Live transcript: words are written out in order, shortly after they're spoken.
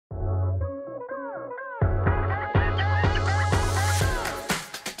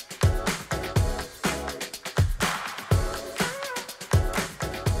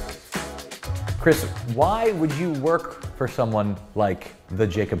Chris, why would you work for someone like the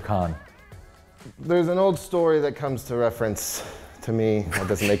Jacob Kahn? There's an old story that comes to reference to me that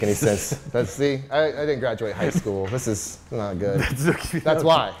doesn't make any sense. See, I didn't graduate high school. This is not good. That's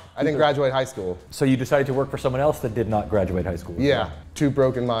why. I didn't graduate high school. So you decided to work for someone else that did not graduate high school? Yeah, two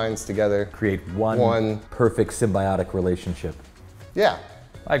broken minds together. Create one perfect symbiotic relationship. Yeah.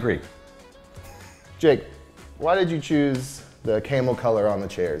 I agree. Jake, why did you choose the camel color on the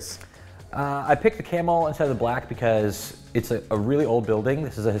chairs? I picked the camel instead of the black because it's a really old building.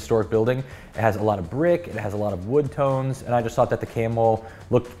 This is a historic building. It has a lot of brick, it has a lot of wood tones, and I just thought that the camel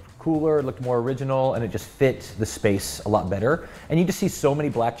looked cooler, looked more original, and it just fit the space a lot better. And you just see so many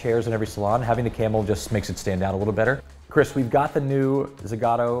black chairs in every salon. Having the camel just makes it stand out a little better. Chris, we've got the new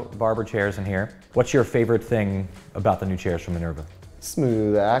Zagato barber chairs in here. What's your favorite thing about the new chairs from Minerva?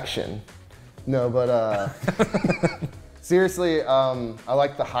 Smooth action. No, but seriously, I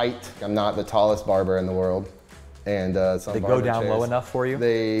like the height. I'm not the tallest barber in the world. And some they go down low enough for you?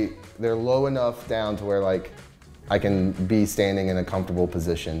 They're low enough down to where like I can be standing in a comfortable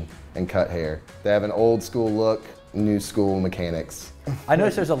position and cut hair. They have an old school look, new school mechanics. I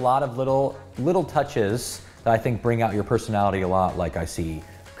notice there's a lot of little touches that I think bring out your personality a lot. Like I see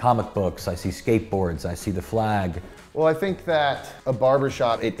comic books, I see skateboards, I see the flag. Well, I think that a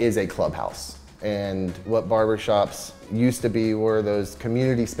barbershop, it is a clubhouse. And what barbershops used to be were those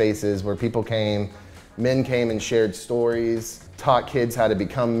community spaces where people came, men came and shared stories, taught kids how to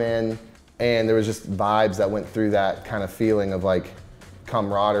become men, and there was just vibes that went through that kind of feeling of like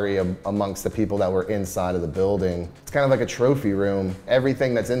camaraderie amongst the people that were inside of the building. It's kind of like a trophy room.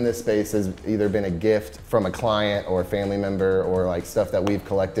 Everything that's in this space has either been a gift from a client or a family member or like stuff that we've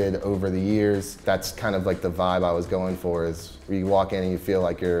collected over the years. That's kind of like the vibe I was going for, is where you walk in and you feel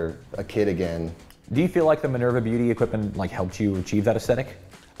like you're a kid again. Do you feel like the Minerva Beauty equipment like helped you achieve that aesthetic?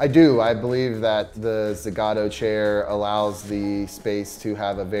 I do. I believe that the Zagato chair allows the space to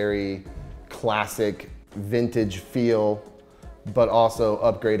have a very classic vintage feel, but also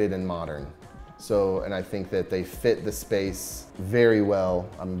upgraded and modern. So, and I think that they fit the space very well.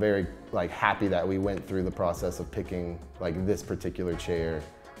 I'm very happy that we went through the process of picking like this particular chair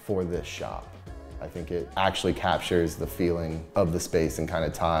for this shop. I think it actually captures the feeling of the space and kind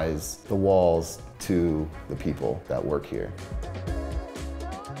of ties the walls to the people that work here.